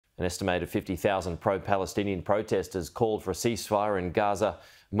An estimated 50,000 pro-Palestinian protesters called for a ceasefire in Gaza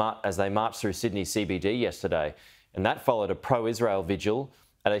as they marched through Sydney CBD yesterday. And that followed a pro-Israel vigil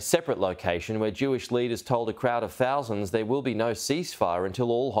at a separate location where Jewish leaders told a crowd of thousands there will be no ceasefire until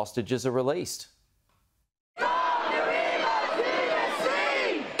all hostages are released.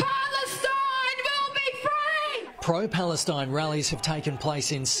 Pro-Palestine rallies have taken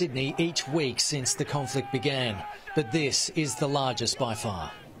place in Sydney each week since the conflict began, but this is the largest by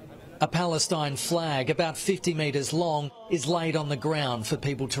far. A Palestine flag about 50 metres long is laid on the ground for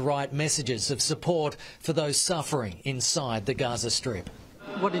people to write messages of support for those suffering inside the Gaza Strip.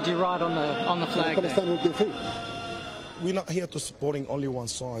 What did you write on the flag? Palestine will be free. We're not here to supporting only one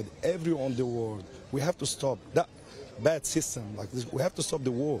side. Everyone in the world, we have to stop that bad system like this. We have to stop the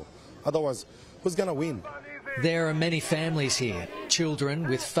war. Otherwise, who's going to win? There are many families here, children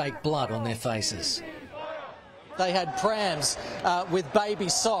with fake blood on their faces. They had prams with baby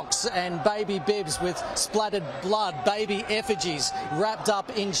socks and baby bibs with splattered blood, baby effigies wrapped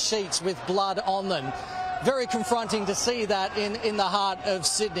up in sheets with blood on them. Very confronting to see that in the heart of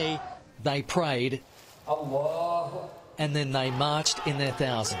Sydney. They prayed, Allah, and then they marched in their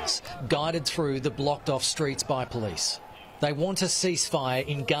thousands, guided through the blocked-off streets by police. They want a ceasefire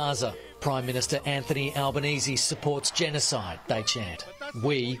in Gaza. Prime Minister Anthony Albanese supports genocide, they chant.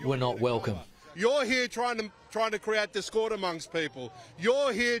 We were not welcome. You're here trying to create discord amongst people.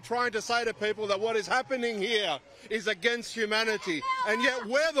 You're here trying to say to people that what is happening here is against humanity, and yet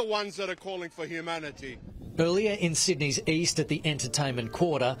we're the ones that are calling for humanity. Earlier in Sydney's east at the Entertainment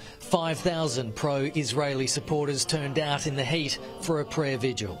Quarter, 5,000 pro-Israeli supporters turned out in the heat for a prayer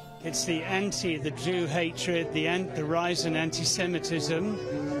vigil. It's the Jew hatred, the rise in anti-Semitism,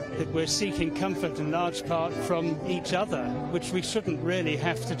 that we're seeking comfort in large part from each other, which we shouldn't really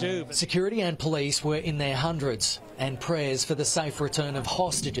have to do. Security and police were in their hundreds, and prayers for the safe return of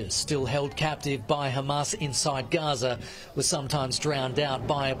hostages still held captive by Hamas inside Gaza were sometimes drowned out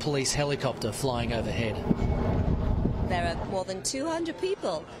by a police helicopter flying overhead. There are more than 200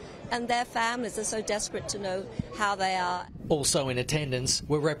 people, and their families are so desperate to know how they are. Also in attendance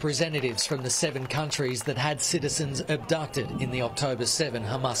were representatives from the 7 countries that had citizens abducted in the October 7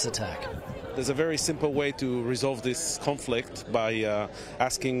 Hamas attack. There's a very simple way to resolve this conflict by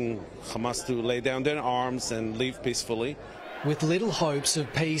asking Hamas to lay down their arms and leave peacefully. With little hopes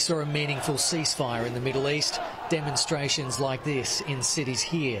of peace or a meaningful ceasefire in the Middle East, demonstrations like this in cities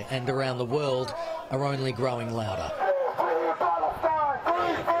here and around the world are only growing louder.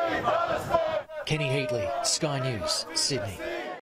 Kenny Heatley, Sky News, Sydney.